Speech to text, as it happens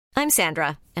I'm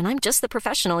Sandra, and I'm just the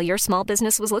professional your small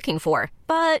business was looking for.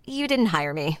 But you didn't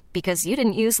hire me because you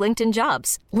didn't use LinkedIn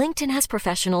Jobs. LinkedIn has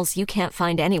professionals you can't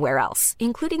find anywhere else,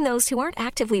 including those who aren't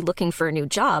actively looking for a new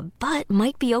job, but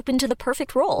might be open to the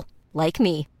perfect role, like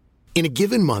me. In a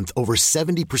given month, over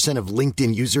 70% of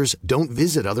LinkedIn users don't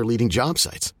visit other leading job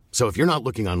sites. So if you're not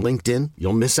looking on LinkedIn,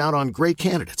 you'll miss out on great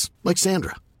candidates like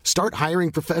Sandra. Start hiring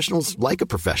professionals like a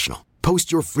professional.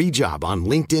 Post your free job on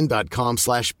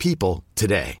linkedin.com/people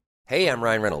today. Hey, I'm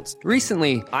Ryan Reynolds.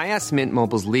 Recently, I asked Mint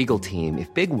Mobile's legal team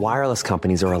if big wireless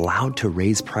companies are allowed to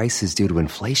raise prices due to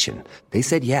inflation. They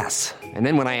said yes. And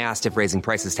then when I asked if raising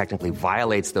prices technically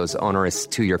violates those onerous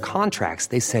two-year contracts,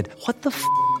 they said, "What the f***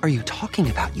 are you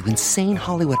talking about, you insane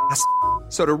Hollywood ass?"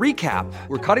 So to recap,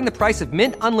 we're cutting the price of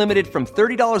Mint Unlimited from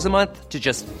 $30 a month to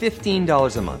just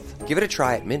 $15 a month. Give it a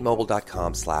try at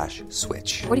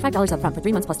mintmobile.com/switch. $45 up front for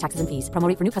 3 months plus taxes and fees. Promo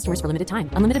rate for new customers for limited time.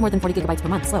 Unlimited more than 40 gigabytes per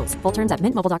month. Slows full terms at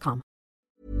mintmobile.com.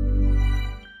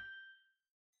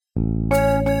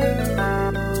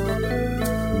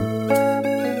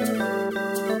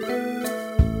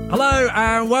 Hello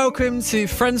and welcome to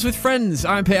Friends with Friends.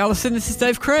 I'm Pete Allison. This is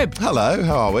Dave Cribb. Hello,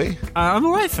 how are we? I'm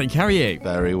all right, thank you. How are you?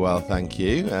 Very well, thank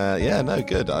you.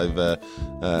 Good. I've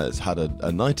had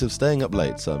a night of staying up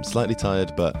late, so I'm slightly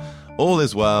tired, but all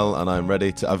is well, and I'm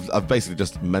ready to... I've basically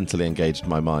just mentally engaged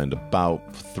my mind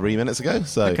about 3 minutes ago,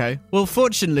 so... Okay. Well,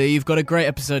 fortunately, you've got a great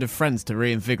episode of Friends to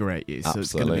reinvigorate you, so Absolutely.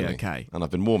 It's going to be okay. And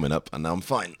I've been warming up, and now I'm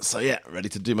fine. So yeah, ready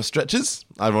to do my stretches,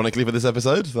 ironically, for this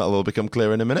episode. That'll all become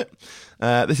clear in a minute.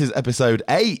 This is episode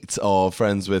 8 of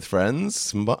Friends with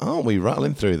Friends, but aren't we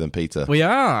rattling through them, Peter? We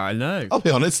are, I know. I'll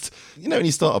be honest, you know when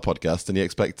you start a podcast and you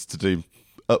expect to do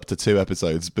up to 2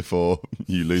 episodes before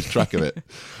you lose track of it.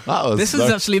 This has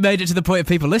actually made it to the point of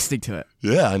people listening to it.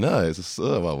 Yeah, I know. It's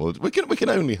we can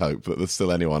only hope that there's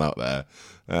still anyone out there.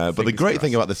 But the great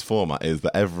thing about this format is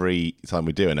that every time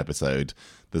we do an episode,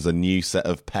 there's a new set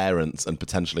of parents and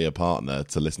potentially a partner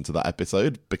to listen to that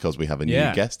episode because we have a new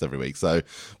guest every week. So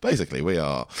basically, we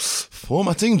are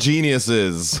formatting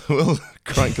geniuses. We'll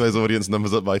crank those audience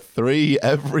numbers up by 3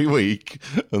 every week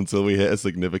until we hit a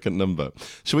significant number.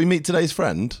 Shall we meet today's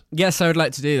friend? Yes, I would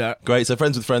like to do that. Great. So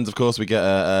Friends with Friends, of course, we get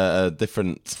a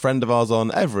different friend of ours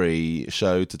on every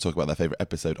show to talk about their favourite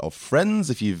episode of Friends.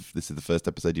 If this is the first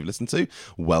episode you've listened to,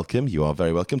 welcome. You are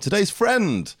very welcome. Today's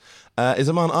friend is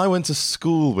a man I went to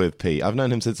school with, Pete. I've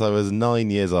known him since I was 9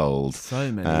 years old.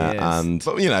 So many years.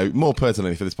 But, you know, more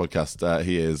pertinently for this podcast,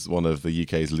 he is one of the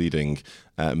UK's leading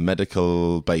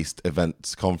medical-based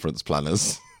events conference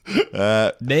planners.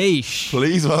 Niche.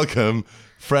 Please welcome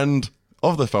friend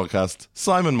of the podcast,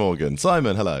 Simon Morgan.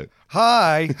 Simon, hello.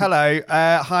 Hi, hello.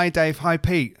 Hi, Dave. Hi,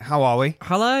 Pete. How are we?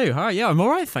 Hello. Hi. Yeah, I'm all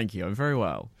right, thank you. I'm very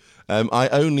well. I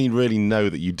only really know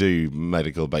that you do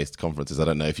medical-based conferences. I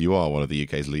don't know if you are one of the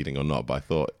UK's leading or not, but I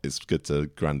thought it's good to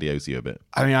grandiose you a bit.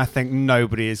 I mean, I think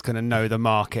nobody is going to know the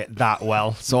market that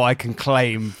well, so I can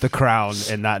claim the crown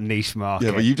in that niche market.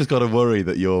 Yeah, but you've just got to worry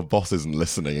that your boss isn't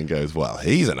listening and goes, well,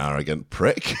 he's an arrogant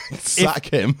prick. Sack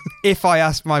him. If I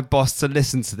ask my boss to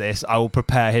listen to this, I will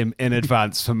prepare him in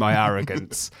advance for my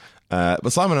arrogance. But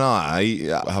Simon and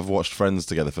I have watched Friends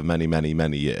together for many, many,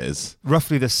 many years.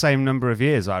 Roughly the same number of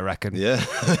years, I reckon. Yeah,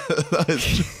 that is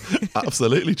true.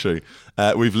 Absolutely true.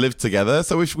 We've lived together,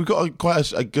 so we've got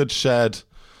quite a good shared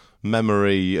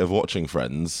memory of watching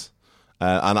Friends.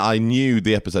 And I knew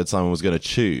the episode Simon was going to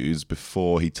choose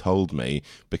before he told me,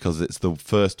 because it's the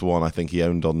first one I think he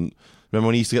owned on... Remember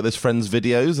when he used to get those Friends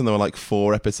videos and there were like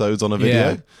 4 episodes on a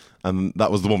video? Yeah. And that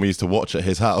was the one we used to watch at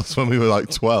his house when we were like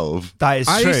 12. That is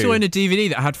true. I used to own a DVD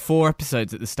that had 4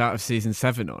 episodes at the start of season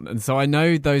 7 on. And so I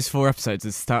know those 4 episodes at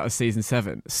the start of season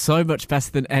 7 so much better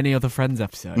than any other Friends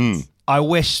episodes. I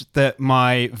wish that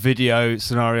my video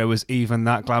scenario was even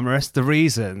that glamorous. The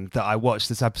reason that I watched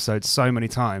this episode so many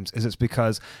times is it's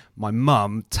because my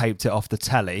mum taped it off the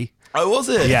telly. Oh, was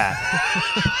it? Yeah.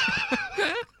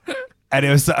 And it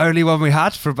was the only one we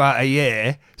had for about a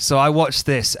year. So I watched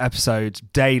this episode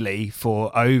daily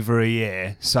for over a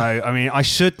year. So, I mean, I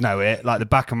should know it like the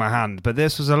back of my hand. But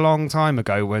this was a long time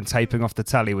ago when taping off the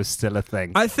telly was still a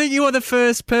thing. I think you are the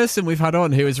first person we've had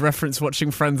on who has referenced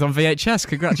watching Friends on VHS.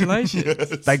 Congratulations. Yes.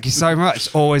 Thank you so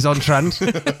much. Always on trend.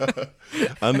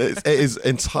 And it is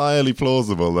entirely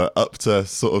plausible that up to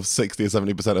sort of 60 or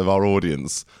 70% of our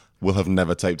audience will have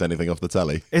never taped anything off the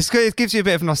telly. It gives you a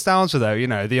bit of nostalgia,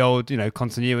 though. The old,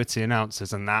 continuity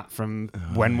announcers and that from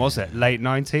when was it? Late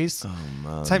 90s? Oh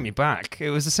man, take me back.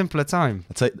 It was a simpler time.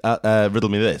 Riddle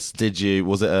me this: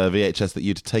 Was it a VHS that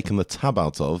you'd taken the tab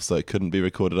out of so it couldn't be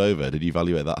recorded over? Did you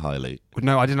evaluate that highly?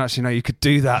 No, I didn't actually know you could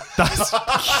do that.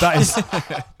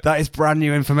 That is brand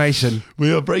new information.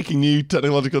 We are breaking new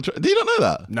technological. Do you not know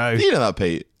that? No. Do you know that,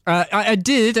 Pete? I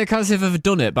did. I can't say I've ever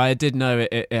done it, but I did know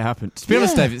it happened. To be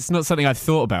honest, Dave, it's not something I've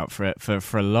thought about for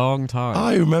a long time.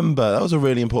 I remember that was a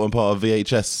really important part of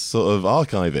VHS sort of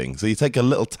archiving. So you take a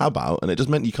little tab out, and it just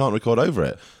meant you can't record over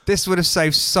it. This would have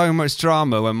saved so much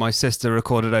drama when my sister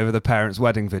recorded over the parents'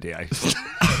 wedding video.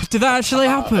 Did that actually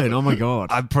happen? Oh my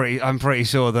god! I'm pretty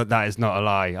sure that is not a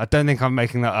lie. I don't think I'm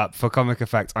making that up for comic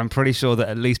effect. I'm pretty sure that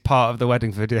at least part of the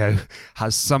wedding video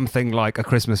has something like a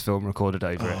Christmas film recorded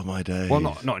over it. Oh my days! Well,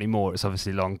 not anymore. It's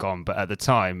obviously long gone. But at the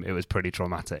time, it was pretty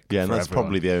traumatic. Yeah, and that's everyone.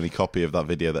 probably the only copy of that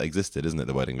video that existed, isn't it?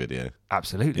 The wedding video.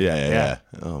 Absolutely. Yeah.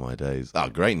 Oh my days! Oh,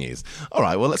 great news. All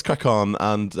right, well, let's crack on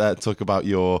and talk about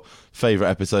your favourite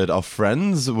episode of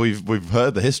Friends. We've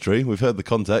heard the history. We've heard the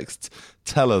context.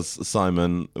 Tell us,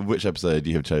 Simon, which episode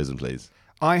you have chosen, please.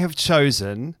 I have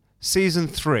chosen season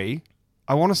 3.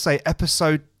 I want to say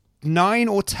episode 9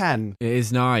 or 10. It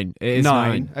is 9. It is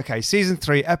 9. Okay, season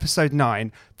 3, episode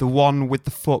 9, the one with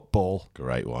the football.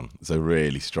 Great one. It's a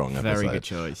really strong episode. Very good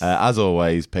choice. As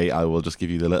always, Pete, I will just give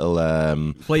you the little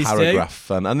paragraph.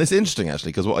 And it's interesting,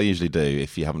 actually, because what I usually do,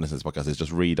 if you haven't listened to this podcast, is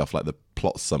just read off like the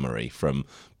plot summary from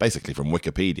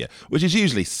Wikipedia, which is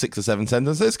usually 6 or 7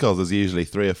 sentences, because there's usually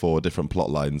 3 or 4 different plot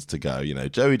lines to go.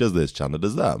 Joey does this, Chandler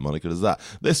does that, Monica does that.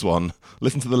 This one,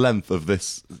 listen to the length of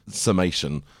this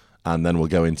summation, and then we'll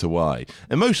go into why.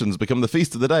 Emotions become the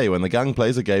feast of the day when the gang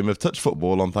plays a game of touch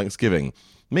football on Thanksgiving.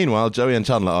 Meanwhile, Joey and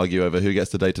Chandler argue over who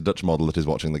gets to date a Dutch model that is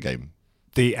watching the game.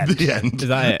 The end. The end. Is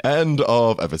that it? End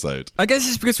of episode. I guess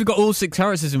it's because we've got all 6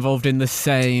 characters involved in the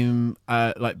same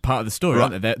part of the story,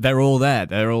 Right. aren't they? They're all there.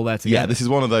 They're all there together. Yeah, this is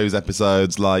one of those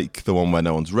episodes like the one where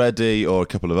no one's ready, or a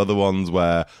couple of other ones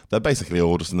where they're basically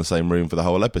all just in the same room for the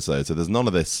whole episode. So there's none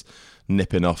of this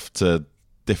nipping off to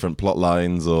different plot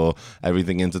lines or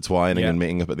everything intertwining and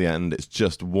meeting up at the end. It's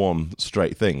just one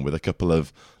straight thing with a couple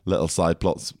of little side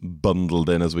plots bundled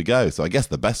in as we go. So I guess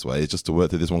the best way is just to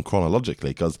work through this one chronologically,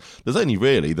 because there's only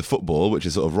really the football, which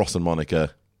is sort of Ross and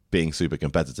Monica being super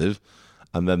competitive,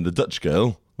 and then the Dutch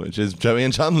girl, which is Joey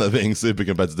and Chandler being super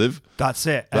competitive. That's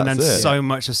it. That's and then it. so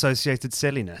much associated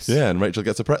silliness. Yeah, and Rachel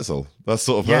gets a pretzel. That's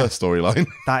sort of her storyline.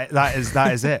 That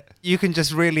is it. You can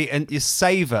just really you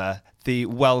savour the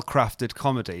well-crafted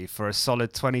comedy for a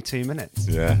solid 22 minutes.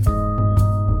 Yeah.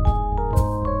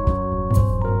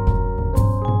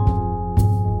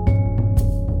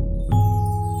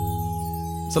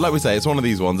 So like we say, it's one of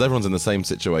these ones. Everyone's in the same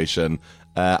situation,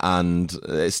 and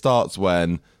it starts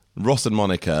when Ross and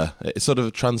Monica, it sort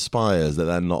of transpires that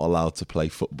they're not allowed to play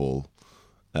football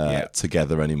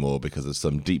together anymore because of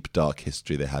some deep, dark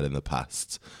history they had in the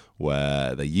past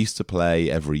where they used to play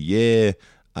every year,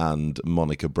 and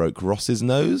Monica broke Ross's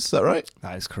nose. Is that right?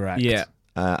 That is correct. Yeah.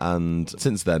 And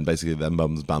since then, basically, their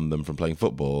mums banned them from playing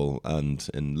football. And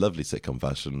in lovely sitcom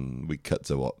fashion, we cut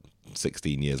to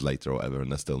 16 years later or whatever, and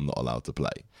they're still not allowed to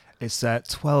play. It's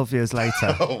 12 years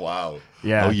later. Oh, wow.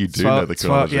 Yeah. Oh, you do know the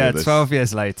chronology of this. 12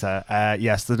 years later.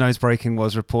 Yes, the nose breaking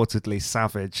was reportedly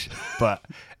savage, but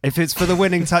if it's for the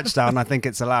winning touchdown, I think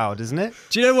it's allowed, isn't it?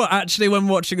 Do you know what? Actually, when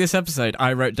watching this episode,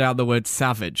 I wrote down the word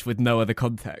savage with no other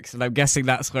context, and I'm guessing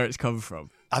that's where it's come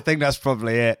from. I think that's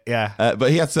probably it, yeah.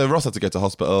 But Ross had to go to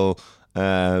hospital.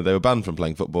 They were banned from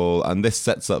playing football, and this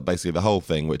sets up basically the whole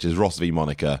thing, which is Ross v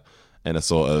Monica in a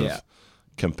sort of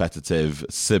competitive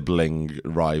sibling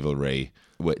rivalry,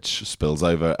 which spills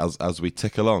over as we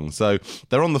tick along. So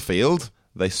they're on the field.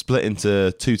 They split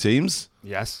into 2 teams.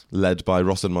 Yes. Led by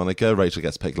Ross and Monica. Rachel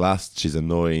gets picked last. She's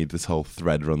annoyed. This whole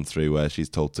thread run through where she's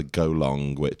told to go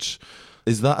long, which...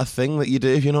 Is that a thing that you do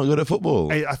if you're not good at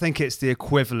football? I think it's the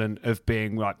equivalent of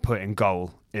being like put in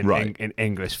goal in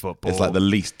English football. It's like the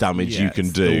least damage you can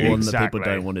do. The one that people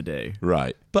don't want to do.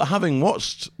 Right. But having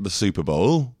watched the Super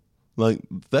Bowl, like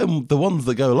them, the ones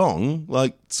that go long,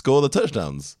 like score the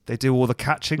touchdowns. They do all the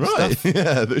catching stuff.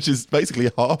 Yeah, which is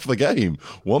basically half the game.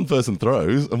 One person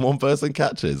throws and one person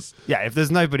catches. Yeah, if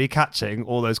there's nobody catching,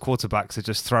 all those quarterbacks are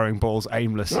just throwing balls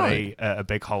aimlessly at a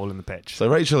big hole in the pitch. So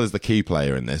Rachel is the key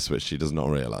player in this, which she does not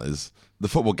realise. The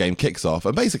football game kicks off,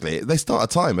 and basically they start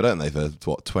a timer, don't they, for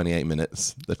 28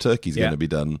 minutes? The turkey's going to be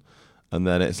done. And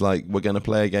then it's like, we're going to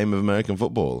play a game of American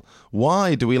football.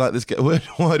 Why do we like this?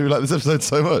 Why do we like this episode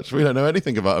so much? We don't know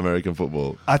anything about American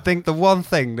football. I think the one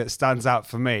thing that stands out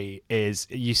for me is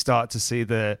you start to see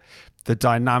the the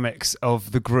dynamics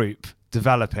of the group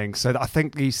developing. So I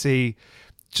think you see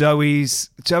Joey's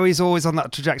always on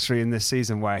that trajectory in this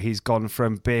season where he's gone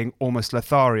from being almost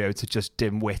Lothario to just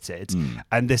dim-witted.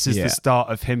 And this is the start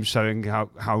of him showing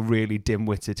how really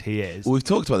dim-witted he is. Well, we've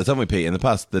talked about this, haven't we, Pete, in the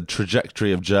past, the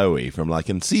trajectory of Joey from like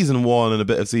in season 1 and a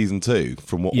bit of season 2,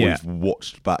 from what we've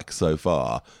watched back so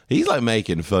far. He's like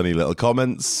making funny little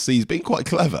comments. He's been quite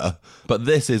clever. But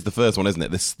this is the first one, isn't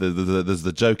it? There's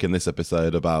the joke in this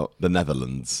episode about the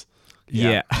Netherlands.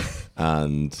 Yeah.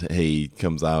 And he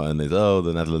comes out and is,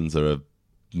 the Netherlands are a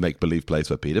make-believe place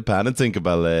where Peter Pan and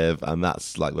Tinkerbell live. And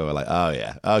that's like where we're like, oh,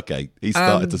 yeah, okay. He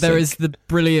started to There sink. is the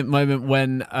brilliant moment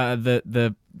when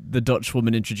the Dutch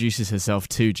woman introduces herself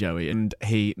to Joey and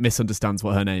he misunderstands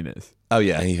what her name is. Oh,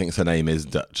 yeah, he thinks her name is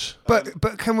Dutch. But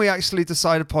can we actually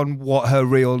decide upon what her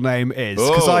real name is?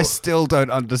 Because I still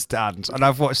don't understand, and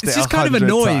I've watched It's it just kind of a 100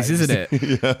 noise, times. isn't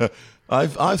it? Yeah.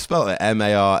 I've spelled it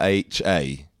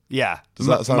Marha. Yeah. Does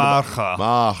that sound Marha.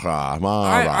 Marha.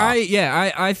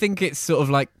 I think it's sort of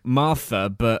like Martha,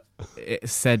 but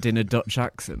it's said in a Dutch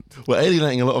accent. We're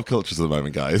alienating a lot of cultures at the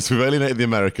moment, guys. We've alienated the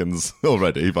Americans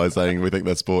already by saying we think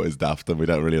their sport is daft and we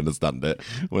don't really understand it.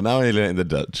 We're now alienating the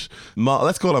Dutch.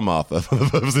 Let's call her Martha for the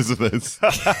purposes of this.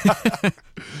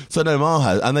 So no,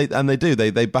 Marha, and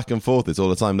they back and forth this all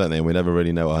the time, don't they? And we never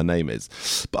really know what her name is.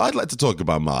 But I'd like to talk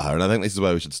about Marha, and I think this is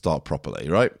where we should start properly,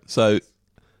 right? So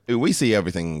we see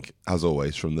everything, as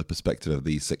always, from the perspective of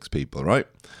these 6 people, right?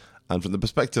 And from the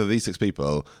perspective of these 6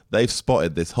 people, they've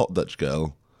spotted this hot Dutch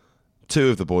girl.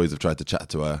 2 of the boys have tried to chat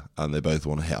to her, and they both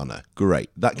want to hit on her. Great.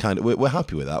 That kind of we're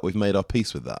happy with that. We've made our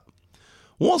peace with that.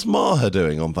 What's Marha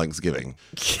doing on Thanksgiving?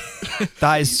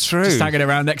 That is true. Just hanging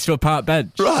around next to a park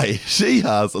bench. Right. She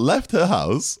has left her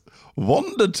house,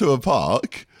 wandered to a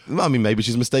park. I mean, maybe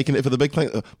she's mistaken it for the big thing.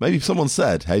 Maybe someone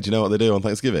said, hey, do you know what they do on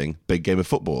Thanksgiving? Big game of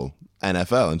football.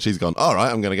 NFL, and she's gone, all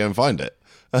right, I'm going to go and find it.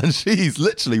 And she's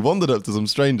literally wandered up to some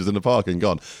strangers in the park and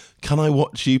gone, can I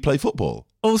watch you play football?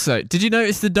 Also, did you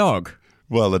notice the dog?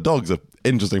 Well, the dog's an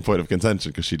interesting point of contention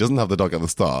because she doesn't have the dog at the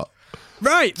start.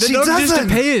 Right, the She dog just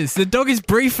doesn't. appears. The dog is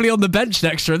briefly on the bench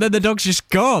next to her, and then the dog's just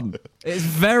gone. It's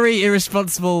very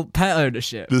irresponsible pet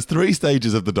ownership. There's 3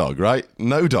 stages of the dog, right?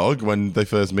 No dog when they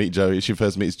first meet Joey. She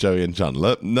first meets Joey and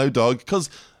Chandler. No dog,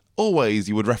 because always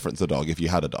you would reference a dog if you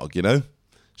had a dog, you know?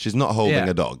 She's not holding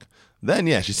a dog. Then,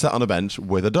 she's sat on a bench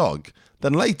with a dog.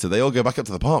 Then later, they all go back up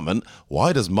to the apartment.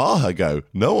 Why does Marha go?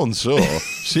 No one's sure.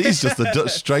 She's just a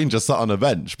Dutch stranger sat on a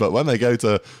bench. But when they go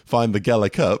to find the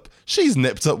Geller Cup, she's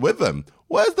nipped up with them.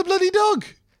 Where's the bloody dog?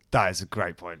 That is a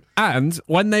great point. And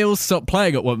when they all stop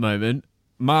playing at one moment,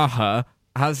 Marha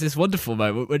has this wonderful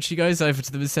moment when she goes over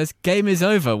to them and says, game is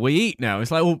over, we eat now.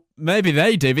 It's like, well, maybe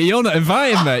they do, but you're not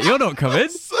invited, mate. You're not coming.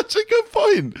 Such a good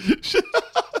point.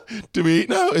 Do we eat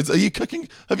now? Are you cooking?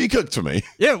 Have you cooked for me?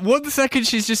 Yeah, 1 second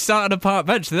she's just sat on a park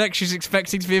bench, the next she's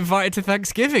expecting to be invited to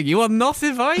Thanksgiving. You are not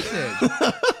invited.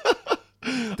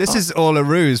 This is all a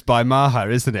ruse by Marha,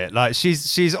 isn't it? Like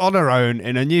she's on her own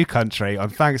in a new country on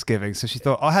Thanksgiving, so she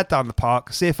thought, I'll head down the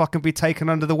park, see if I can be taken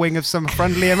under the wing of some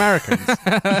friendly Americans.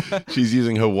 She's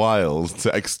using her wiles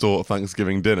to extort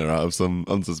Thanksgiving dinner out of some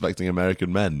unsuspecting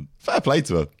American men. Fair play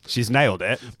to her. She's nailed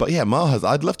it. But yeah,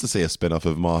 I'd love to see a spin-off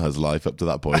of Marha's life up to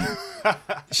that point.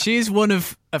 She is one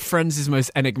of Friends'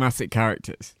 most enigmatic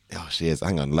characters. Oh, she is.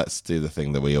 Hang on, let's do the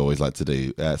thing that we always like to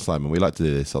do. Simon, we like to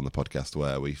do this on the podcast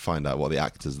where we find out what the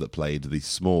actors that played the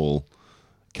small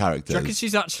characters... Do you reckon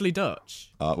she's actually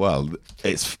Dutch? Well,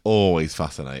 it's always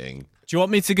fascinating. Do you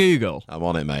want me to Google? I'm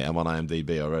on it, mate. I'm on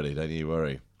IMDb already, don't you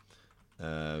worry.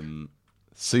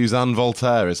 Suzanne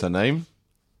Voltaire is her name.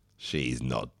 She's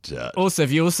not Dutch. Also,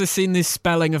 have you also seen this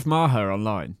spelling of Marha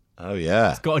online? Oh, yeah.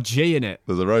 It's got a G in it.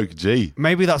 There's a rogue G.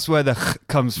 Maybe that's where the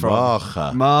comes from.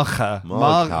 Marha. Marha.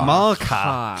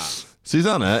 Marha.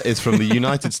 Susanna is from the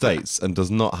United States and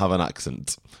does not have an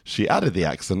accent. She added the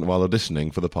accent while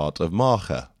auditioning for the part of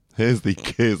Marha. Here's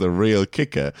a real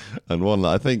kicker, and one that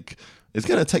I think is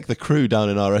going to take the crew down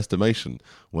in our estimation.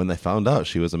 When they found out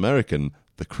she was American,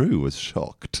 the crew was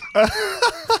shocked.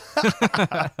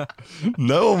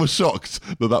 No one was shocked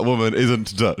that woman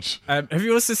isn't Dutch. Have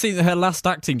you also seen that her last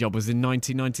acting job was in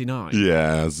 1999?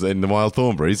 Yeah, in The Wild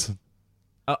Thornberrys.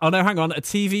 Oh, no, hang on. A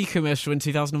TV commercial in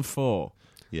 2004.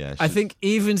 Yeah, I think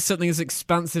even something as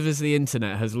expansive as the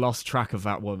internet has lost track of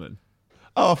that woman.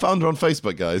 Oh, I found her on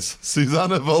Facebook, guys.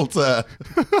 Susanna Voltaire.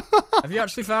 Have you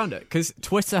actually found it? Because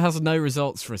Twitter has no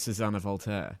results for a Susanna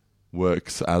Voltaire.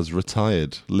 Works as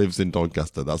retired. Lives in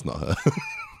Doncaster. That's not her.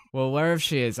 Well, wherever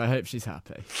she is, I hope she's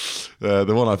happy. The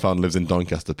one I found lives in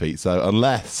Doncaster, Pete. So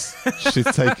unless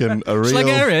she's taken a real... Shall I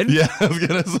get her in? Yeah, I was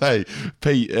going to say,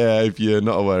 Pete, if you're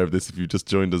not aware of this, if you've just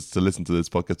joined us to listen to this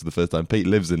podcast for the first time, Pete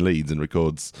lives in Leeds and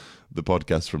records the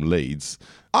podcast from Leeds.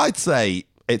 I'd say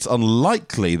it's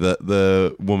unlikely that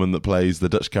the woman that plays the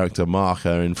Dutch character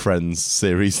Marga in Friends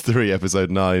Series 3, Episode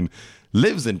 9,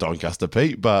 lives in Doncaster,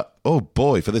 Pete. But, oh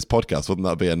boy, for this podcast, wouldn't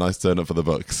that be a nice turn-up for the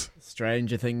books?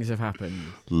 Stranger things have happened.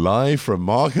 Live from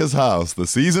Marga's house, the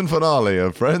season finale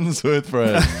of Friends with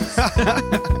Friends.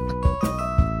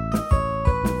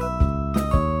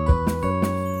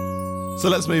 So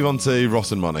let's move on to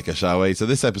Ross and Monica, shall we? So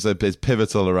this episode is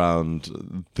pivotal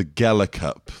around the Geller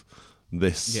Cup,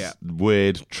 this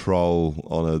weird troll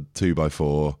on a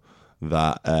 2x4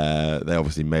 that they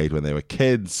obviously made when they were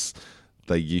kids.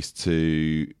 They used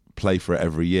to play for it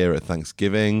every year at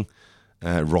Thanksgiving.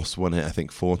 Ross won it, I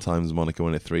think, 4 times. Monica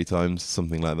won it 3 times,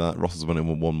 something like that. Ross has won it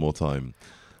one more time.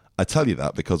 I tell you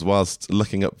that because whilst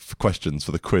looking up questions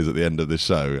for the quiz at the end of this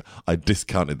show, I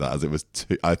discounted that as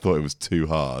I thought it was too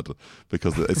hard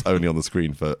because it's only on the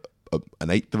screen for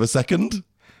an eighth of a second.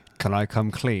 Can I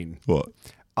come clean? What?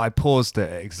 I paused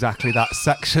it at exactly that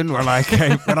section when I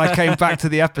came back to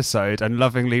the episode and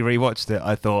lovingly rewatched it.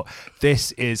 I thought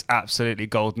this is absolutely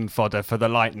golden fodder for the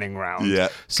lightning round. Yeah,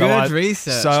 good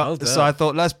research. So I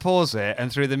thought let's pause it,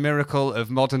 and through the miracle of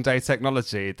modern day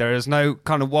technology, there is no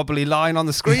kind of wobbly line on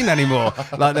the screen anymore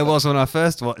like there was when I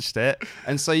first watched it,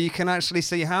 and so you can actually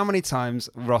see how many times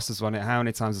Ross has won it, how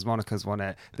many times Monica's won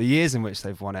it, the years in which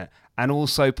they've won it. And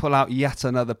also pull out yet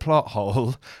another plot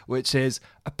hole, which is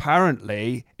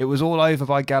apparently it was all over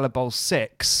by Geller Bowl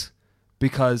 6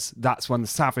 because that's when the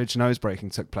Savage nose breaking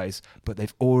took place. But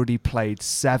they've already played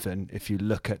 7 if you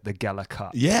look at the Geller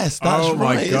Cup. Yes, that's oh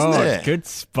right, my God, isn't it? good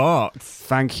spot.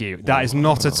 Thank you. That is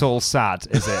not at all sad,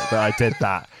 is it, that I did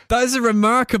that? That is a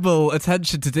remarkable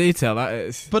attention to detail, that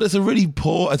is. But it's a really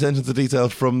poor attention to detail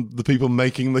from the people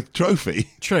making the trophy.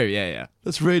 True, yeah.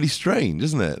 That's really strange,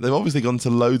 isn't it? They've obviously gone to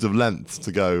loads of lengths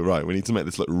to go, right, we need to make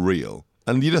this look real.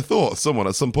 And you'd have thought someone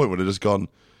at some point would have just gone,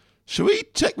 should we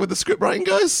check with the script writing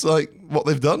guys, like, what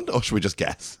they've done? Or should we just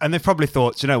guess? And they've probably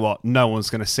thought, do you know what? No one's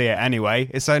going to see it anyway.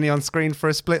 It's only on screen for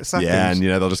a split second. Yeah, and,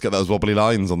 they'll just get those wobbly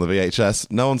lines on the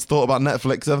VHS. No one's thought about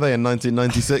Netflix, have they, in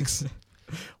 1996?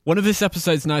 One of this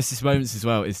episode's nicest moments as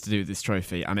well is to do with this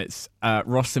trophy, and it's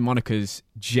Ross and Monica's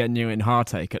genuine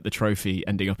heartache at the trophy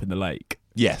ending up in the lake.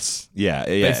 Yes, yeah.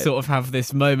 They sort of have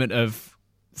this moment of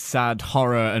sad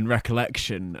horror and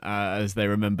recollection as they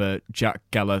remember Jack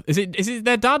Geller. Is it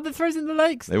their dad that throws it in the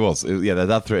lakes? It was. Their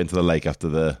dad threw it into the lake after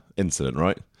the incident,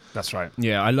 right? That's right.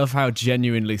 Yeah, I love how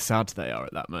genuinely sad they are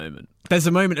at that moment. There's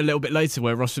a moment a little bit later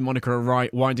where Ross and Monica are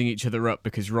winding each other up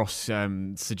because Ross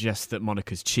suggests that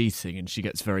Monica's cheating, and she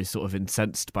gets very sort of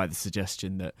incensed by the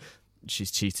suggestion that she's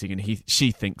cheating, and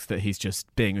she thinks that he's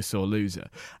just being a sore loser.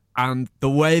 And the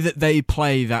way that they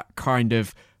play that kind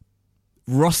of...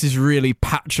 Ross is really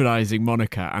patronising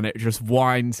Monica, and it just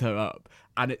winds her up.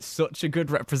 And it's such a good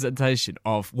representation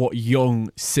of what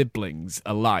young siblings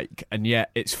are like, and yet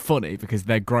it's funny because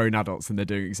they're grown adults and they're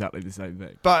doing exactly the same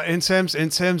thing. But in terms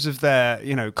of their,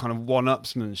 kind of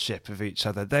one-upsmanship of each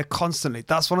other, they're constantly...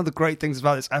 That's one of the great things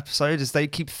about this episode is they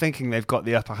keep thinking they've got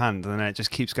the upper hand, and then it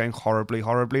just keeps going horribly,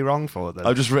 horribly wrong for them.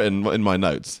 I've just written in my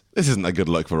notes, this isn't a good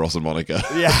look for Ross and Monica.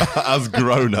 Yeah. As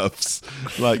grown-ups.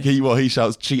 Like, he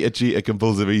shouts, cheater,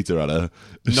 compulsive eater at her.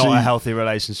 Not a healthy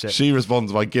relationship. She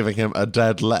responds by giving him a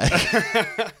dead leg.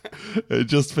 It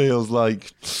just feels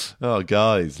like, oh,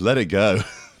 guys, let it go.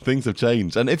 Things have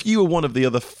changed. And if you were one of the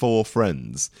other 4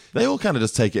 friends, they all kind of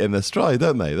just take it in their stride,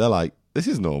 don't they? They're like, this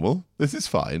is normal. This is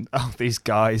fine. Oh, these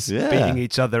guys beating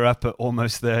each other up at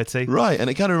almost 30. Right, and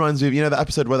it kind of reminds me of, that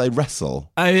episode where they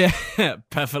wrestle. Oh, yeah.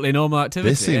 Perfectly normal activity.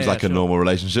 This seems like a normal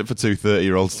relationship for 2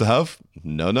 30-year-olds to have.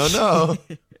 No.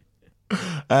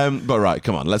 But right,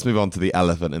 come on, let's move on to the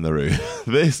elephant in the room.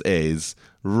 This is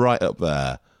right up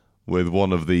there with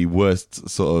one of the worst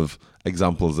sort of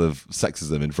examples of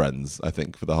sexism in Friends, I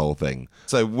think, for the whole thing.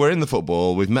 So we're in the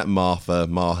football. We've met Marga.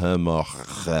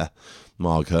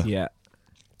 Yeah.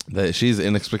 She's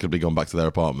inexplicably gone back to their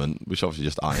apartment, which obviously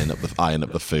just eyeing up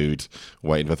the food,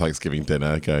 waiting for Thanksgiving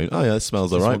dinner, going, oh yeah, it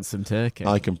smells all right. Want some turkey.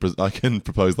 I can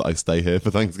propose that I stay here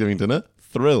for Thanksgiving dinner.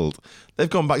 Thrilled. They've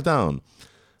gone back down.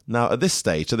 Now, at this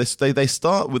stage, they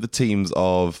start with the teams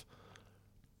of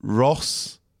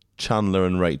Ross, Chandler,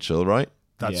 and Rachel, right?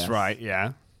 That's right,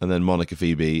 yeah. And then Monica,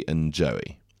 Phoebe, and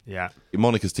Joey. Yeah.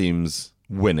 Monica's team's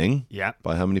winning. Yeah.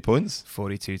 By how many points?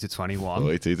 42-21.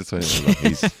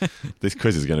 42-21. This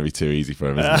quiz is going to be too easy for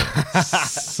him, isn't it?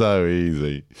 So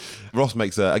easy. Ross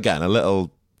makes, a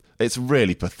little... It's a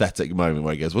really pathetic moment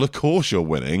where he goes, well, of course you're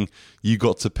winning. You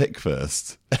got to pick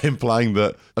first. Implying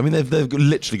that, I mean, they've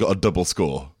literally got a double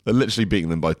score. They're literally beating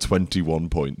them by 21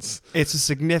 points. It's a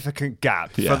significant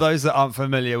gap. Yeah. For those that aren't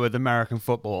familiar with American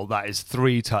football, that is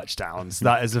 3 touchdowns.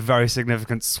 That is a very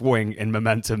significant swing in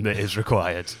momentum that is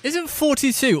required. Isn't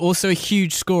 42 also a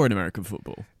huge score in American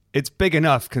football? It's big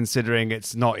enough considering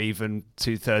it's not even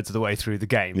 2/3 of the way through the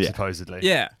game, supposedly.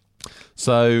 Yeah.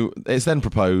 So it's then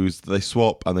proposed, they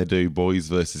swap and they do boys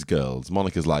versus girls.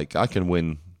 Monica's like, I can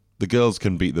win. The girls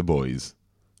can beat the boys.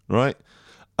 Right?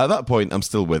 At that point, I'm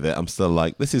still with it. I'm still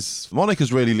like,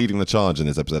 Monica's really leading the charge in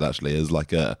this episode, actually, as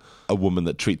like a woman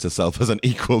that treats herself as an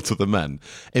equal to the men.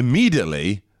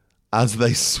 Immediately, as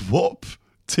they swap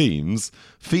teams,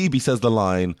 Phoebe says the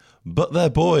line, but they're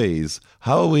boys.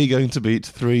 How are we going to beat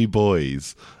 3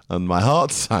 boys? And my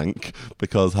heart sank,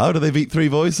 because how do they beat 3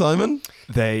 boys, Simon?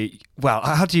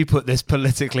 How do you put this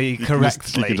politically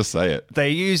correctly? You can just say it. They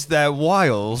use their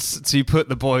wiles to put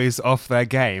the boys off their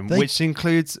game, which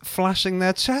includes flashing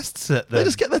their chests at them. They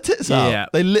just get their tits out. Yeah.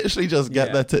 They literally just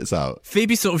get their tits out.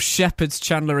 Phoebe sort of shepherds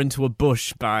Chandler into a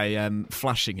bush by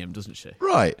flashing him, doesn't she?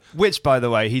 Right. Which, by the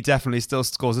way, he definitely still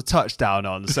scores a touchdown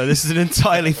on, so this is an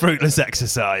entirely fruitless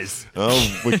exercise.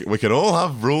 Oh, we can all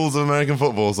have rules of American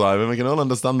football, Simon. We can all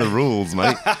understand the rules,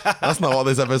 mate. That's not what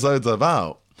this episode's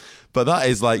about. But that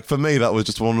is like, for me, that was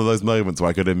just one of those moments where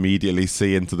I could immediately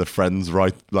see into the Friends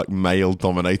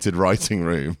male-dominated writing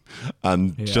room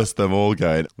and just them all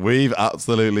going, we've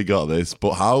absolutely got this.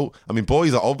 But how? I mean,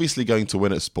 boys are obviously going to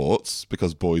win at sports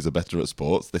because boys are better at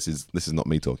sports. This is not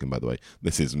me talking, by the way.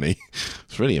 This is me.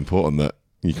 It's really important that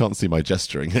you can't see my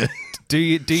gesturing here. Do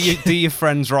your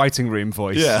Friends writing room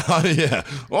voice? Yeah, yeah.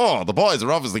 Oh, the boys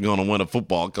are obviously going to win at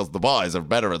football because the boys are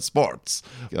better at sports.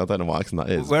 I don't know what accent that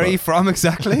is. Where are you from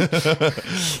exactly?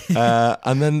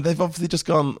 And then they've obviously just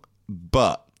gone,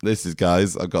 but this is,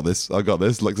 guys, I've got this.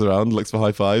 Looks around, looks for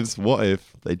high fives. What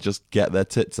if they just get their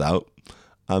tits out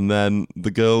and then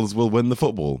the girls will win the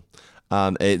football?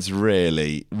 And it's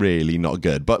really, really not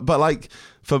good. But like,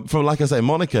 from like I say,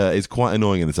 Monica is quite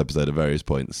annoying in this episode at various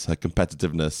points. Her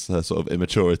competitiveness, her sort of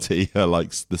immaturity, her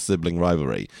like the sibling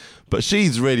rivalry. But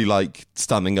she's really like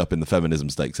standing up in the feminism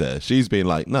stakes here. She's being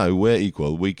like, no, we're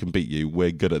equal. We can beat you.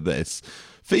 We're good at this.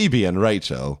 Phoebe and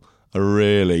Rachel are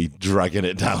really dragging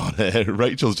it down here.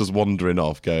 Rachel's just wandering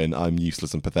off going, I'm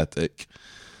useless and pathetic.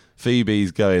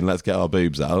 Phoebe's going, let's get our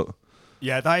boobs out.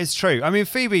 Yeah, that is true. I mean,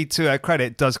 Phoebe, to her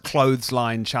credit, does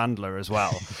clothesline Chandler as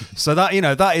well. So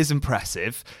that is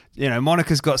impressive.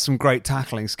 Monica's got some great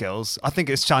tackling skills. I think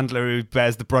it's Chandler who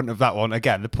bears the brunt of that one.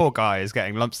 Again, the poor guy is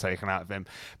getting lumps taken out of him.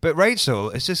 But Rachel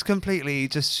is just completely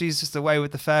she's just away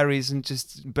with the fairies and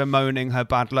just bemoaning her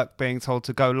bad luck being told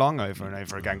to go long over and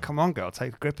over again. Come on, girl,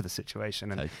 take a grip of the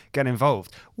situation and get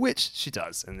involved, which she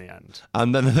does in the end.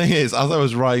 And then the thing is, as I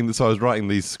was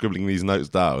scribbling these notes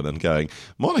down and going,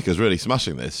 Monica's really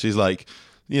smashing this. She's like,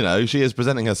 she is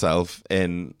presenting herself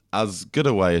in as good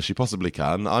a way as she possibly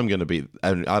can. I'm going to be,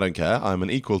 I don't care. I'm an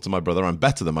equal to my brother. I'm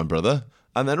better than my brother.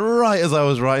 And then right as I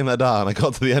was writing that down, I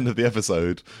got to the end of the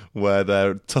episode where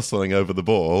they're tussling over the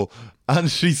ball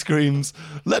and she screams,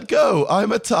 let go.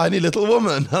 I'm a tiny little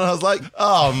woman. And I was like,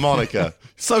 oh, Monica,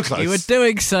 so close. You were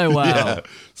doing so well. Yeah,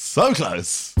 so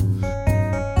close.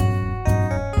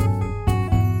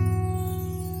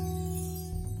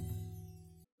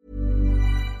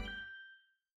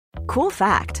 Cool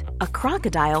fact, a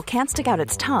crocodile can't stick out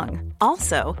its tongue.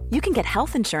 Also, you can get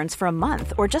health insurance for a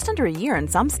month or just under a year in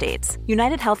some states.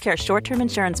 United Healthcare short-term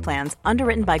insurance plans,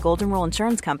 underwritten by Golden Rule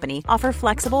Insurance Company, offer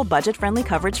flexible, budget-friendly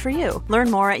coverage for you. Learn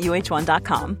more at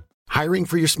UH1.com. Hiring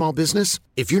for your small business?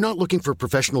 If you're not looking for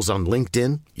professionals on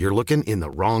LinkedIn, you're looking in the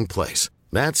wrong place.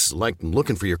 That's like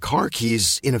looking for your car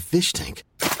keys in a fish tank.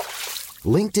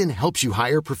 LinkedIn helps you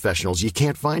hire professionals you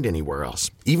can't find anywhere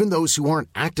else, even those who aren't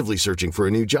actively searching for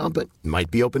a new job but might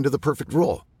be open to the perfect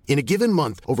role. In a given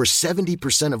month, over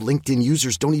 70% of LinkedIn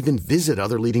users don't even visit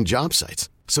other leading job sites.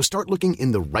 So start looking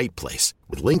in the right place.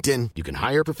 With LinkedIn, you can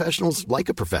hire professionals like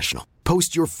a professional.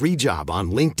 Post your free job on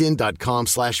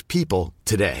linkedin.com/people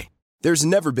today. There's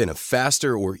never been a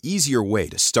faster or easier way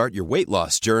to start your weight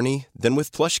loss journey than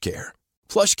with PlushCare.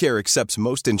 PlushCare accepts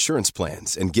most insurance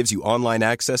plans and gives you online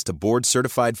access to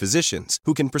board-certified physicians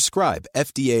who can prescribe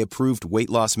FDA-approved weight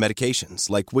loss medications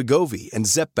like Wegovy and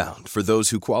Zepbound for those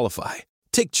who qualify.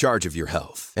 Take charge of your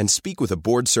health and speak with a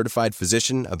board-certified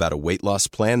physician about a weight loss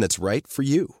plan that's right for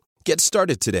you. Get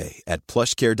started today at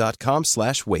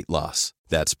plushcare.com/weightloss.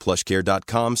 That's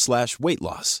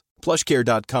plushcare.com/weightloss.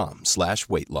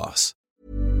 plushcare.com/weightloss.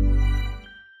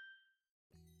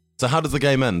 So how does the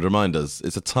game end? Remind us.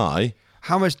 It's a tie.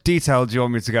 How much detail do you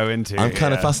want me to go into? I'm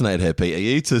kind of fascinated here, Pete. Are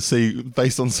you to see,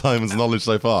 based on Simon's knowledge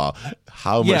so far,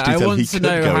 how much detail he could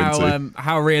go into? I want to know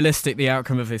how realistic the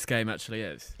outcome of this game actually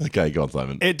is. Okay, go on,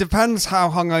 Simon. It depends how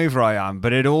hungover I am,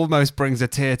 but it almost brings a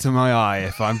tear to my eye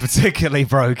if I'm particularly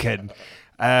broken.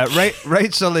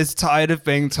 Rachel is tired of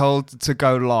being told to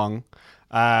go long.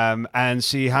 And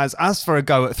she has asked for a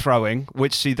go at throwing,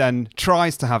 which she then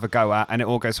tries to have a go at, and it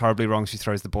all goes horribly wrong. She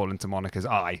throws the ball into Monica's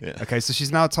eye. Yeah. Okay, so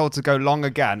she's now told to go long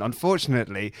again.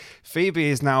 Unfortunately, Phoebe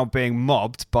is now being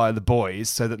mobbed by the boys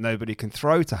so that nobody can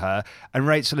throw to her, and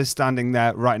Rachel is standing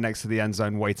there right next to the end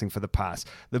zone waiting for the pass.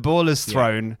 The ball is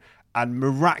thrown, and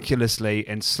miraculously,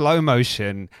 in slow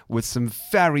motion, with some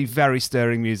very, very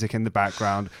stirring music in the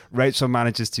background, Rachel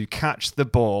manages to catch the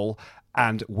ball,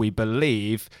 and we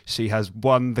believe she has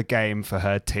won the game for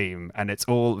her team, and it's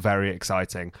all very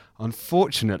exciting.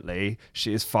 Unfortunately,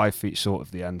 she is 5 feet short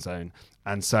of the end zone,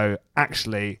 and so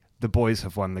actually the boys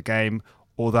have won the game,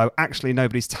 although actually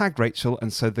nobody's tagged Rachel,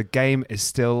 and so the game is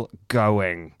still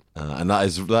going. And that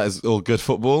is all good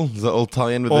football? Does that all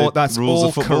tie in with the rules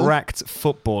of football? That's all correct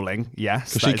footballing,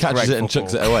 yes. Because she catches it and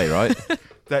chucks it away, right?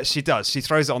 That she does. She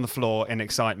throws it on the floor in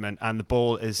excitement, and the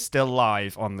ball is still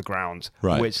live on the ground,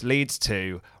 which leads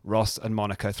to Ross and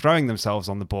Monica throwing themselves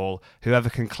on the ball. Whoever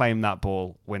can claim that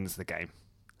ball wins the game.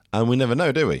 And we never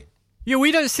know, do we? Yeah,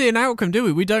 we don't see an outcome, do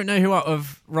we? We don't know who out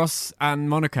of Ross and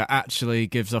Monica actually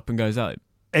gives up and goes home.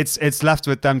 It's left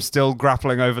with them still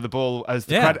grappling over the ball as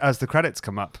the credits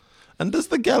come up. And does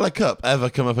the Geller Cup ever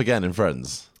come up again in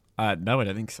Friends? No, I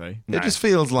don't think so. It just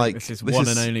feels like this is one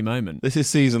and only moment. This is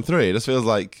season 3. It just feels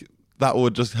like that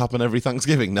would just happen every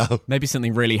Thanksgiving now. Maybe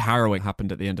something really harrowing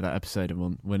happened at the end of that episode,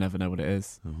 and we'll never know what it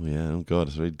is. Oh yeah, oh god,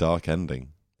 it's a really dark ending.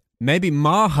 Maybe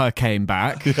Maha came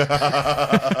back.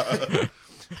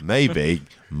 Maybe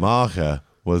Maha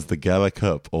was the Geller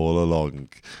Cup all along.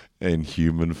 In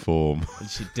human form. And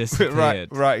she disappeared.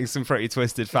 Writing some pretty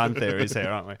twisted fan theories here,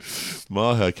 aren't we?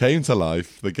 Maha came to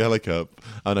life, the Geller Cup.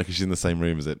 Oh no, because she's in the same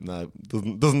room as it. No,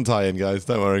 doesn't tie in, guys.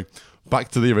 Don't worry. Back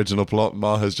to the original plot.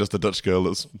 Maha's just a Dutch girl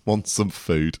that wants some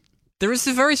food. There is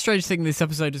a very strange thing in this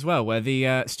episode as well, where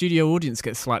the studio audience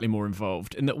gets slightly more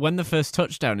involved, in that when the first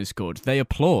touchdown is scored, they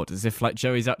applaud as if like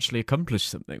Joey's actually accomplished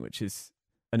something, which is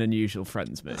an unusual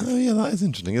Friends move. Oh yeah, that is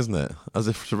interesting, isn't it? As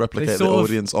if to replicate the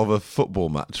audience of a football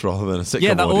match rather than a sitcom audience.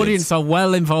 Yeah, the audience are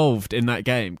well involved in that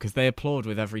game because they applaud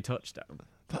with every touchdown.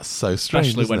 That's so strange,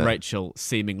 especially when it? Rachel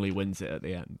seemingly wins it at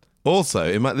the end.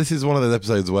 Also, this is one of those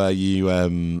episodes where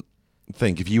you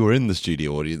think if you were in the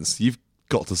studio audience, you've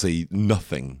got to see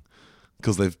nothing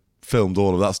because they've filmed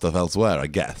all of that stuff elsewhere, I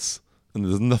guess. And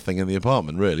there's nothing in the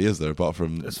apartment, really, is there? Apart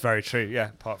from that's very true. Yeah,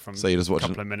 apart from so you're just watching, a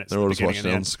couple of minutes. They're all just watching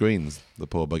it on screens. The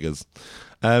poor buggers.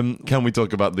 Can we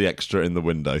talk about the extra in the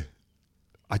window?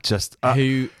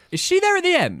 Who is she there at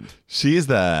the end? She is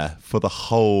there for the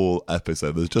whole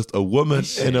episode. There's just a woman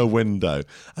in a window,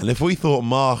 and if we thought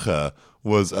Maha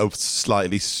was a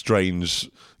slightly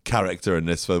strange character in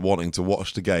this for wanting to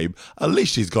watch the game, at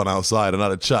least she's gone outside and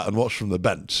had a chat and watched from the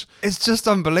bench. It's just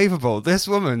unbelievable. This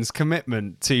woman's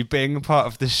commitment to being a part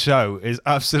of this show is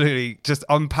absolutely just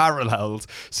unparalleled.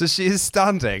 So she is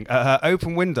standing at her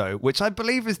open window, which I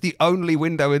believe is the only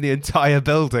window in the entire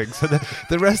building. So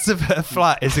the rest of her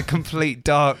flat is a complete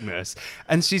darkness.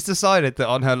 And she's decided that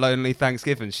on her lonely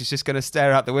Thanksgiving, she's just going to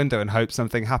stare out the window and hope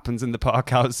something happens in the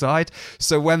park outside.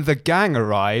 So when the gang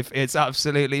arrive, it's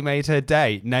absolutely made her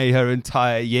day. Her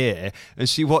entire year, and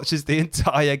she watches the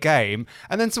entire game,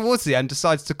 and then towards the end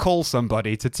decides to call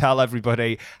somebody to tell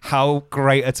everybody how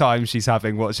great a time she's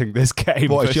having watching this game.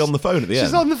 What, is she on the phone at the end?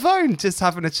 She's on the phone just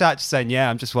having a chat, just saying, yeah,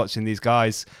 I'm just watching these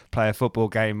guys play a football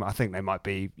game. I think they might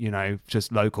be,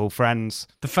 just local friends.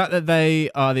 The fact that they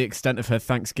are the extent of her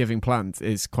Thanksgiving plans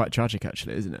is quite tragic,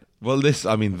 actually, isn't it? Well,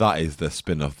 that is the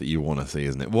spin-off that you want to see,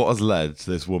 isn't it? What has led to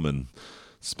this woman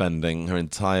spending her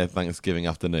entire Thanksgiving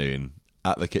afternoon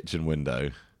at the kitchen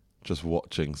window, just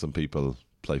watching some people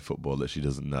play football that she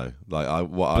doesn't know. Like I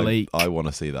want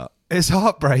to see that. It's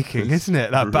heartbreaking, isn't it?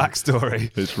 That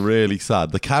backstory. It's really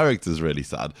sad. The character's really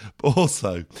sad, but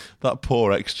also that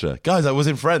poor extra. Guys, I was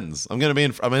in Friends. I'm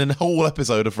in a whole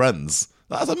episode of Friends.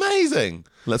 That's amazing.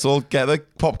 Let's all get the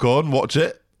popcorn, watch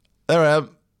it. There I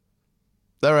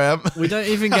am. We don't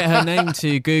even get her name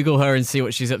to Google her and see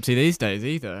what she's up to these days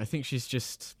either. I think she's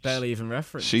just barely even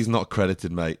referenced. She's not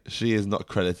credited, mate. She is not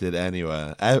credited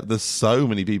anywhere. There's so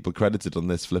many people credited on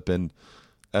this flipping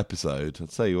episode. I'll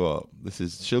tell you what,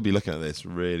 she'll be looking at this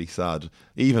really sad.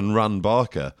 Even Rand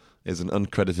Barker is an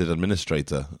uncredited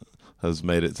administrator, has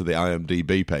made it to the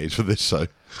IMDb page for this show.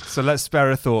 So let's spare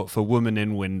a thought for Woman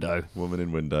in Window. Woman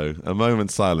in Window. A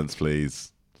moment's silence,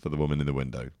 please, for the woman in the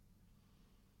window.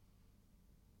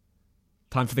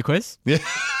 Time for the quiz? Yeah.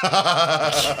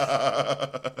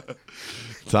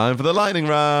 Time for the lightning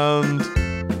round.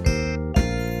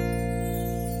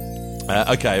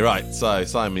 Okay, right. So,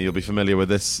 Simon, you'll be familiar with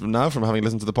this now from having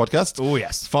listened to the podcast. Oh,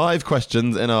 yes. 5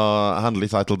 questions in our handily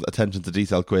titled Attention to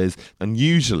Detail quiz. And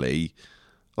usually,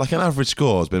 like, an average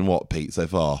score has been what, Pete, so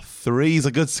far? 3's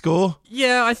a good score?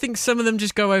 Yeah, I think some of them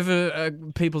just go over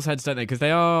people's heads, don't they? Because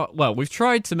they are, well, we've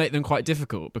tried to make them quite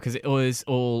difficult because it is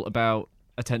all about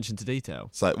attention to detail.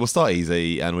 So we'll start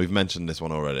easy, and we've mentioned this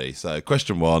one already. So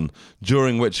question 1,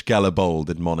 during which Gala Bowl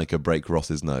did Monica break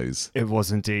Ross's nose? It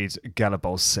was indeed Gala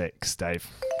Bowl 6, Dave.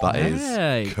 That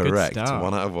Hey, is good correct. start.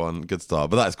 1 out of 1. Good start.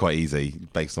 But that's quite easy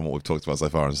based on what we've talked about so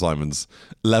far and Simon's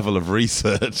level of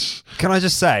research. Can I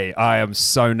just say, I am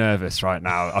so nervous right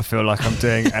now. I feel like I'm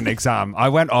doing an exam. I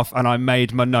went off and I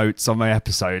made my notes on my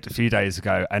episode a few days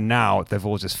ago, and now they've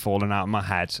all just fallen out of my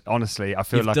head. Honestly, I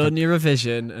feel You've like done your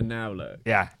revision, and now look.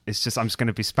 yeah, it's just I'm just going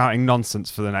to be spouting nonsense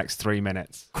for the next 3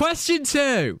 minutes. Question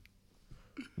 2.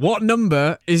 What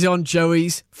number is on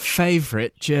Joey's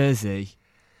favourite jersey?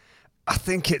 I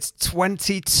think it's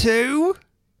 22.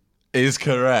 Is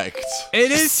correct.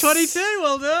 It is 22.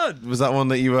 Well done. Was that one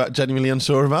that you were genuinely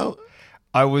unsure about?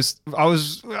 I was. You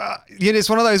know, it's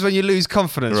one of those when you lose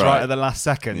confidence right at the last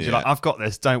second. Yeah. You're like, I've got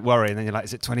this, don't worry. And then you're like,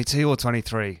 is it 22 or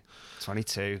 23?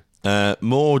 22.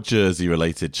 More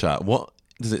jersey-related chat. What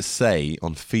does it say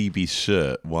on Phoebe's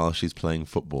shirt while she's playing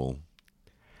football?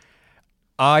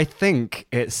 I think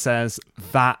it says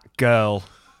that girl.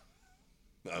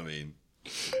 I mean,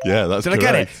 yeah, that's Did correct.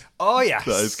 I get it? Oh, yes.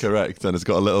 That is correct. And it's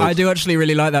got a little... I do actually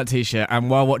really like that T-shirt, and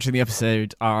while watching the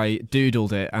episode, I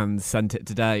doodled it and sent it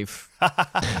to Dave.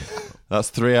 That's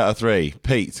 3 out of 3.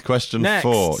 Pete, question Next,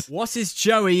 4. what is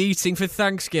Joey eating for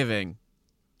Thanksgiving?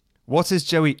 What is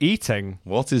Joey eating?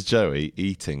 What is Joey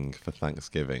eating for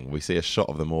Thanksgiving? We see a shot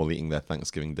of them all eating their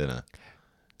Thanksgiving dinner.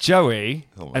 Joey,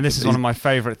 Oh my and this is goodness. one of my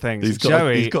favourite things, He's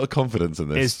Joey got a confidence in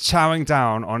this. is chowing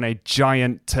down on a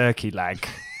giant turkey leg.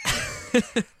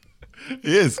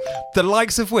 He is. The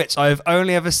likes of which I have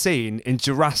only ever seen in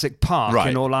Jurassic Park Right.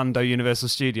 in Orlando Universal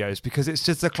Studios, because it's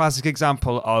just a classic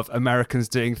example of Americans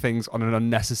doing things on an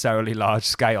unnecessarily large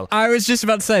scale. I was just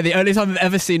about to say, the only time I've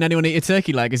ever seen anyone eat a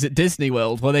turkey leg is at Disney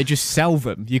World, where they just sell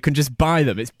them. You can just buy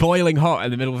them. It's boiling hot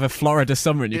in the middle of a Florida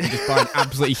summer, and you can just buy an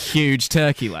absolutely huge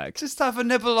turkey leg. Just have a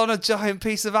nibble on a giant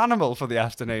piece of animal for the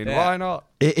afternoon. Yeah. Why not?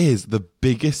 It is the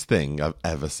biggest thing I've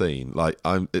ever seen.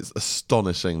 It's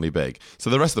astonishingly big. So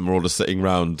the rest of them are all just sitting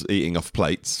around eating off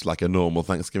plates like a normal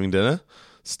Thanksgiving dinner.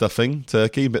 Stuffing,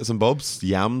 turkey, bits and bobs,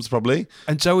 yams probably.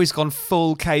 And Joey's gone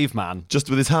full caveman.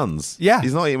 Just with his hands. Yeah.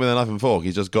 He's not eating with a knife and fork.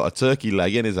 He's just got a turkey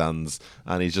leg in his hands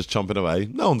and he's just chomping away.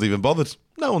 No one's even bothered.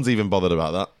 No one's even bothered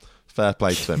about that. Fair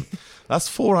play to him. That's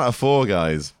 4 out of 4,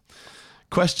 guys.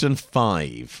 Question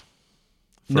 5.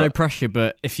 No pressure,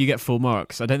 but if you get full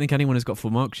marks, I don't think anyone has got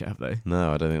full marks yet, have they?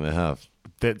 No, I don't think they have.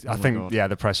 I think, God. yeah,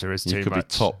 the pressure is too You could much.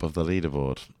 be top of the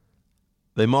leaderboard.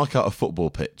 They mark out a football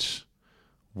pitch.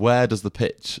 Where does the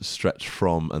pitch stretch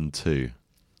from and to?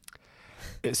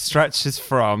 It stretches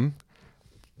from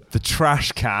the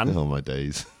trash can Oh, my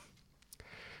days.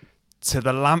 to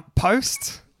the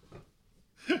lamppost.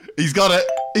 He's got it.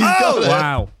 He's got it.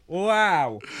 Wow.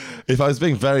 Wow. If I was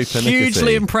being very pernickety...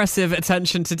 Hugely impressive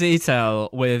attention to detail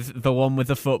with the one with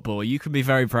the football. You can be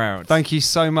very proud. Thank you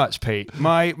so much, Pete.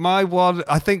 My one,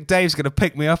 I think Dave's going to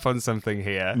pick me up on something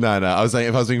here. No, I was saying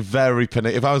if I was being very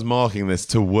pernickety... If I was marking this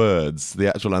to words, the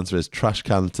actual answer is trash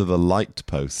can to the light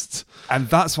post. And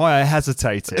that's why I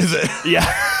hesitated. Is it? Yeah.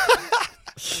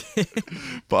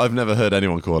 But I've never heard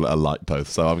anyone call it a light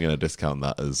post, so I'm going to discount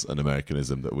that as an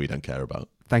Americanism that we don't care about.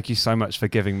 Thank you so much for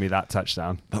giving me that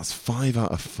touchdown. That's 5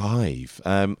 out of 5.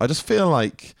 I just feel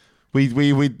like we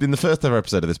in the first ever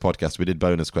episode of this podcast, we did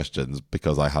bonus questions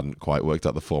because I hadn't quite worked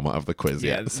out the format of the quiz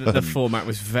Yeah, yet. the format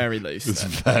was very loose. It's then.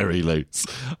 very loose.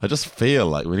 I just feel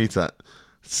like we need to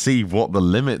see what the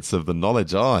limits of the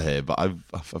knowledge are here. But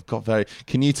I've got very...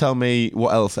 Can you tell me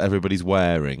what else everybody's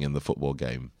wearing in the football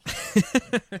game?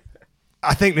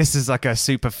 I think this is like a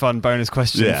super fun bonus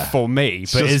question Yeah. for me.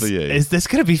 But Just for you. is this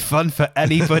going to be fun for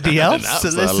anybody else to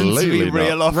listen to Absolutely me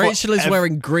reel not. off? what Rachel is ev-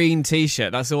 wearing green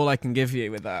t-shirt. That's all I can give you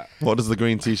with that. What does the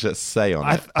green t-shirt say on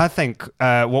it? I think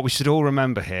what we should all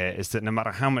remember here is that no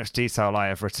matter how much detail I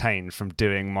have retained from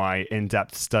doing my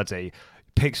in-depth study,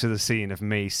 picture the scene of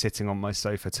me sitting on my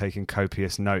sofa taking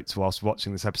copious notes whilst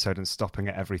watching this episode and stopping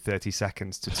it every 30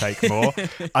 seconds to take more.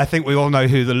 I think we all know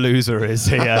who the loser is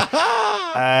here.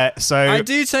 So I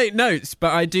do take notes,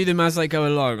 but I do them as I go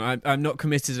along. I'm not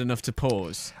committed enough to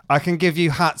pause. I can give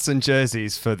you hats and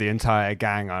jerseys for the entire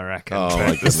gang, I reckon. Oh,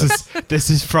 my goodness. This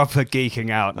is proper geeking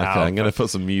out now. Okay, I'm going to put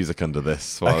some music under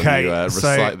this while you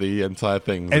recite the entire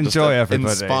thing. Enjoy,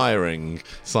 everybody. Inspiring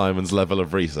Simon's level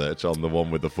of research on the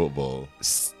one with the football.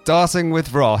 Starting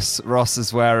with Ross. Ross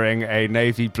is wearing a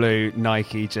navy blue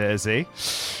Nike jersey.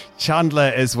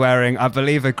 Chandler is wearing, I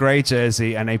believe, a grey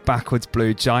jersey and a backwards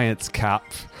blue Giants cap.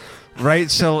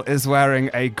 Rachel is wearing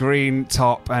a green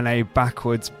top and a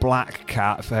backwards black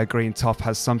cap. Her green top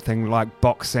has something like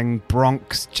Boxing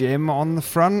Bronx Gym on the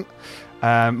front.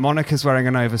 Monica's wearing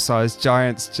an oversized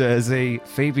Giants jersey.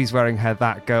 Phoebe's wearing her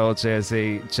That Girl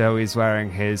jersey. Joey's wearing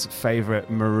his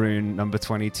favourite maroon number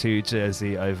 22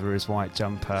 jersey over his white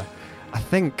jumper. I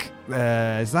think,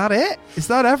 is that it? Is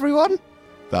that everyone?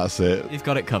 That's it. You've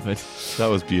got it covered. That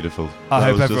was beautiful. I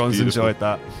hope everyone's enjoyed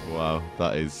that. Wow,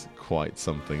 that is quite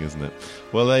something, isn't it?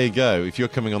 Well, there you go. If you're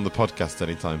coming on the podcast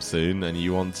anytime soon and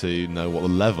you want to know what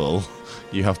level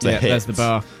you have to hit, there's the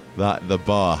bar. That the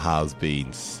bar has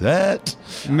been set.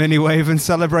 Mini wave and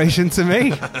celebration to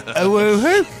me. A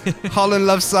woohoo. Holland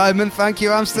loves Simon. Thank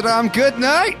you, Amsterdam. Good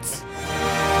night.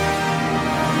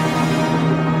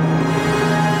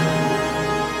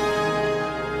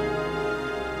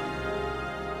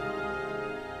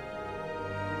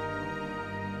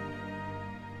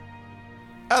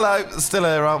 Hello, still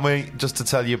here, aren't we? Just to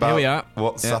tell you about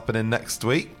what's Yeah. happening next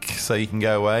week. So you can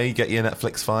go away, get your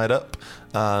Netflix fired up,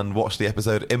 and watch the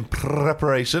episode in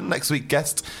preparation. Next week's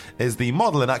guest is the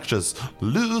model and actress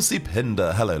Lucy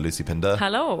Pinder. Hello, Lucy Pinder.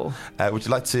 Hello. Would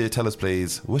you like to tell us,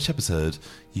 please, which episode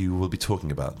you will be talking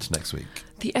about next week?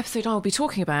 The episode I'll be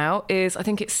talking about is, I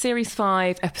think it's Series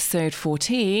 5, Episode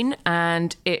 14,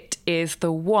 and it is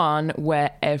the one where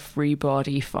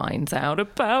everybody finds out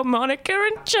about Monica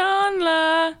and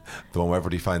Chandler. The one where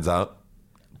everybody finds out.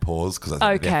 Pause, because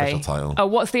I think the official title. Oh,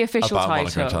 what's the official about title?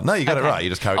 Monica and Chandler. No, you got it right. You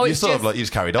just carried. Oh, you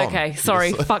just carried on. Okay,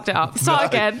 sorry, fucked it up.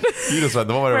 Start again. You just went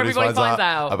the one where everybody finds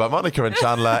out about Monica and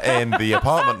Chandler in the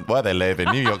apartment where they live in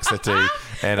New York City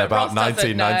in about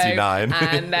 1999.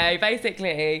 And they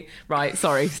basically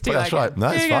sorry. That's right. No,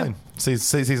 it's fine.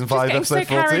 Season 5, just episode 14. So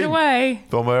carried away.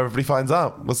 The one where everybody finds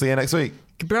out. We'll see you next week.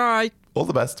 Goodbye. All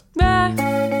the best. Bye.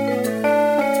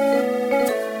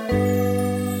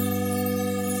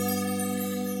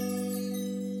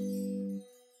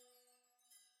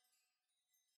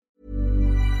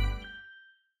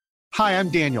 Hi, I'm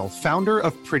Daniel, founder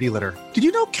of Pretty Litter. Did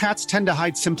you know cats tend to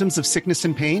hide symptoms of sickness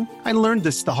and pain? I learned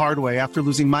this the hard way after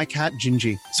losing my cat,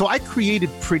 Gingy. So I created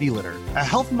Pretty Litter, a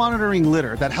health monitoring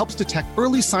litter that helps detect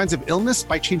early signs of illness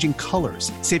by changing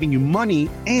colors, saving you money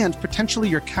and potentially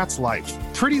your cat's life.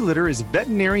 Pretty Litter is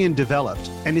veterinarian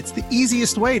developed, and it's the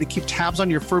easiest way to keep tabs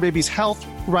on your fur baby's health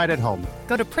right at home.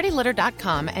 Go to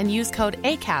prettylitter.com and use code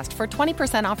ACAST for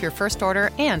 20% off your first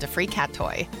order and a free cat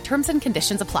toy. Terms and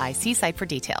conditions apply. See site for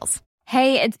details.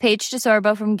 Hey, it's Paige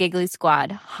DeSorbo from Giggly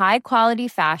Squad. High quality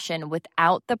fashion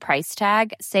without the price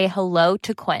tag. Say hello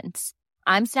to Quince.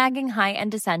 I'm snagging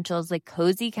high-end essentials like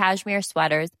cozy cashmere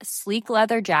sweaters, sleek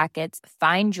leather jackets,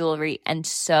 fine jewelry, and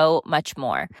so much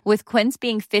more. With Quince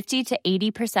being 50 to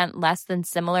 80% less than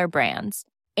similar brands.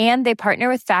 And they partner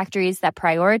with factories that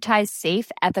prioritize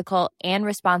safe, ethical, and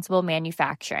responsible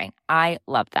manufacturing. I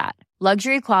love that.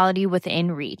 Luxury quality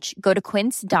within reach. Go to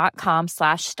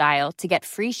quince.com/style to get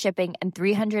free shipping and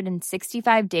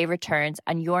 365-day returns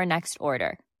on your next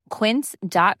order.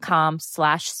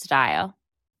 Quince.com/style.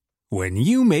 When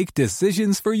you make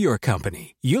decisions for your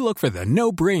company, you look for the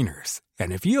no-brainers.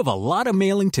 And if you have a lot of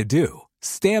mailing to do,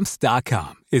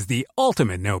 Stamps.com is the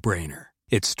ultimate no-brainer.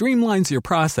 It streamlines your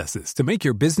processes to make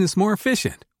your business more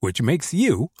efficient, which makes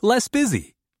you less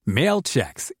busy. Mail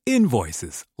checks,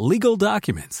 invoices, legal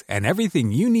documents, and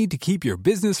everything you need to keep your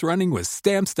business running with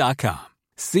Stamps.com.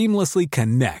 Seamlessly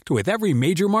connect with every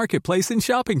major marketplace and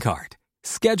shopping cart.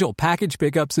 Schedule package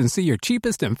pickups and see your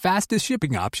cheapest and fastest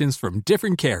shipping options from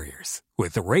different carriers.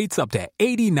 With rates up to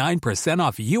 89%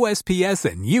 off USPS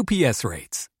and UPS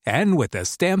rates. And with the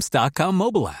Stamps.com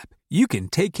mobile app, you can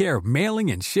take care of mailing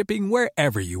and shipping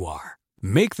wherever you are.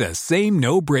 Make the same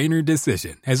no-brainer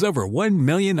decision as over 1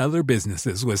 million other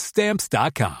businesses with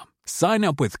Stamps.com. Sign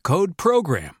up with code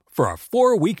PROGRAM for a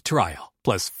 4-week trial,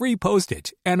 plus free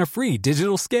postage and a free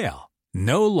digital scale.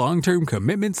 No long-term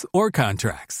commitments or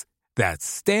contracts. That's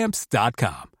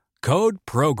Stamps.com. Code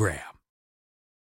PROGRAM.